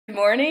Good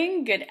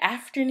morning, good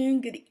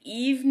afternoon, good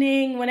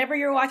evening, whenever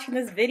you're watching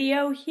this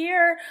video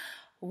here.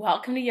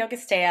 Welcome to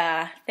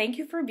Yogasteya. Thank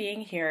you for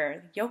being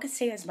here.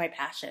 Yogasteya is my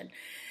passion.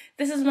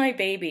 This is my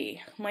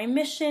baby. My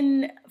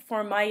mission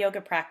for my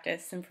yoga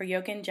practice and for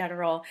yoga in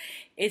general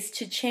is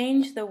to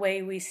change the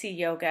way we see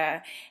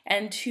yoga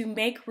and to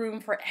make room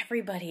for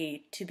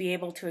everybody to be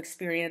able to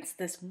experience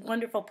this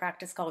wonderful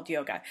practice called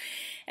yoga.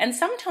 And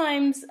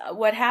sometimes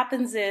what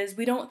happens is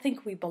we don't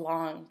think we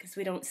belong because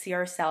we don't see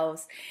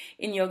ourselves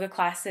in yoga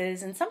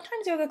classes. And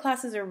sometimes yoga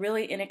classes are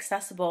really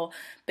inaccessible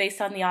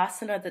based on the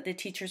asana that the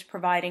teacher's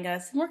providing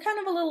us. And we're kind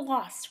of a little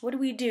lost. What do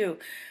we do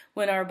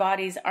when our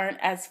bodies aren't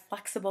as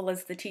flexible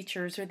as the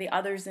teachers or the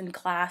others in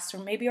class, or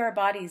maybe our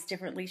body is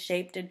differently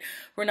shaped and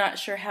we're not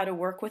sure how to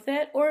work with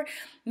it, or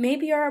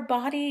maybe our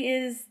body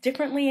is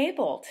differently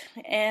abled.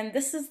 And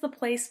this is the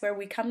place where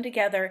we come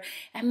together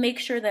and make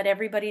sure that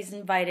everybody's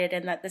invited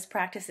and that this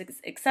practice is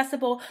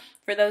accessible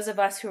for those of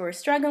us who are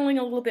struggling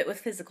a little bit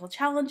with physical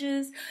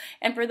challenges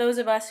and for those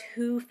of us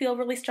who feel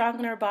really strong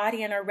in our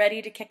body and are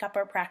ready to kick up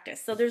our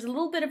practice. So there's a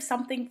little bit of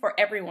something for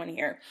everyone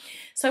here.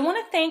 So I want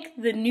to thank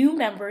the new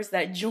members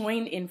that joined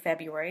in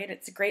February, and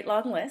it's a great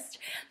long list,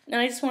 and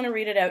I just want to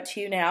read it out to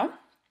you now.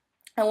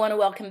 I want to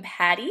welcome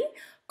Patty,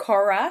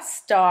 Cora,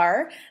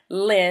 Star,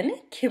 Lynn,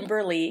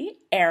 Kimberly,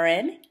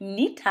 Erin,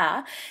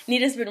 Nita.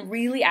 Nita's been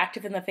really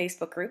active in the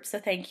Facebook group, so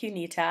thank you,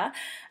 Nita.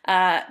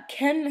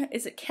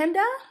 Is it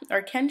Kenda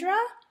or Kendra?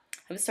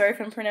 I'm sorry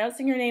if I'm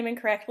pronouncing your name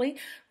incorrectly.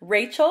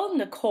 Rachel,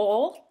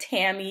 Nicole,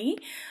 Tammy,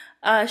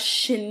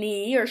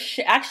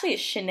 Shanae, actually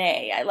it's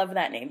Shanae. I love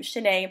that name,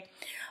 Shanae.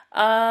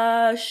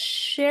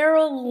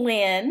 Cheryl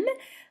Lynn,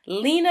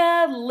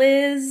 Lena,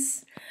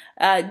 Liz,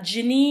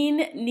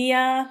 Janine,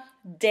 Nia,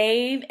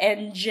 Dave,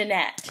 and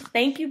Jeanette.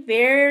 Thank you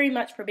very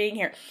much for being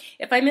here.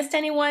 If I missed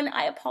anyone,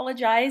 I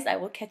apologize. I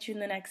will catch you in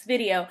the next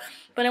video.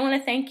 But I want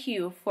to thank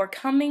you for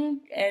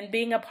coming and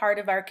being a part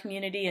of our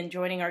community and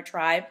joining our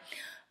tribe.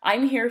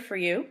 I'm here for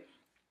you.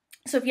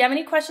 So if you have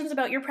any questions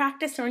about your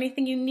practice or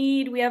anything you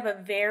need, we have a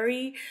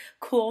very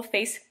cool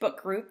Facebook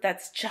group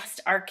that's just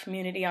our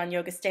community on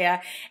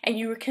Yogasteya, and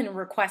you can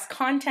request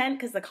content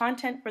because the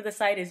content for the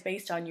site is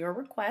based on your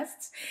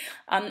requests.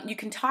 You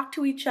can talk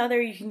to each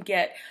other, you can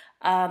get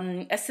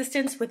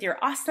assistance with your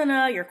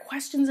asana, your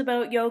questions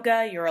about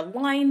yoga, your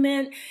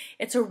alignment.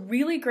 It's a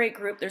really great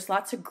group. There's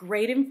lots of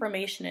great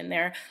information in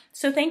there.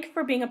 So thank you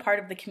for being a part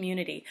of the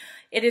community.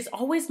 It is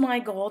always my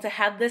goal to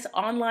have this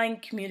online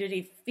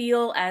community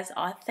feel as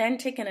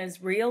authentic and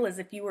as real as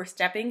if you were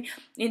stepping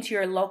into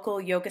your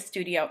local yoga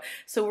studio.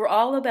 So we're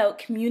all about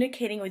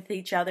communicating with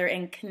each other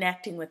and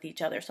connecting with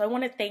each other. So I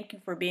want to thank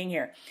you for being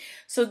here.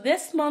 So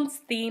this month's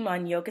theme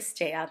on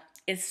Yogasteya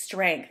is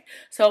strength.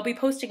 So I'll be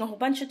posting a whole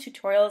bunch of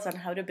tutorials on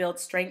how to build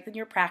strength in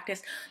your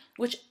practice,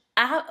 which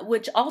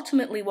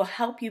ultimately will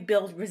help you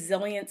build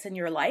resilience in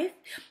your life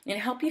and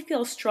help you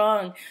feel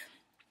strong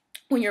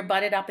when you're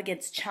butted up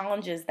against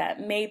challenges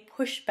that may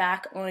push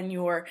back on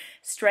your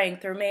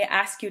strength or may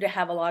ask you to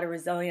have a lot of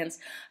resilience.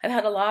 I've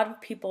had a lot of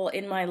people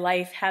in my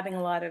life having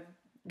a lot of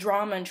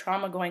drama and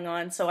trauma going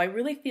on, so I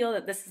really feel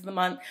that this is the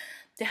month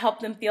to help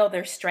them feel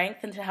their strength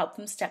and to help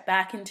them step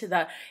back into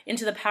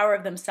the power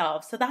of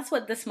themselves. So that's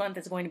what this month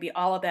is going to be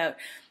all about.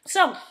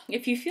 So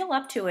if you feel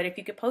up to it, if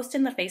you could post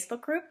in the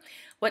Facebook group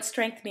what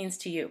strength means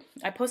to you.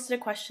 I posted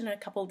a question a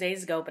couple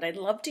days ago, but I'd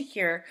love to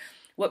hear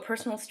what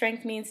personal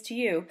strength means to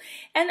you.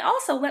 And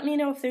also let me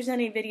know if there's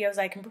any videos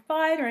I can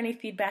provide or any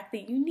feedback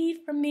that you need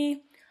from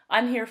me.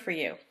 I'm here for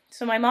you.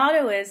 So my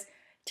motto is,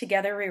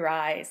 together we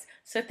rise.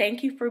 So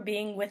thank you for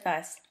being with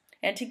us.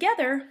 And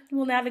together,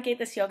 we'll navigate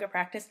this yoga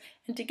practice,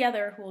 and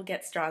together, we'll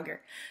get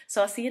stronger.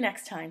 So I'll see you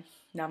next time.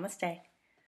 Namaste.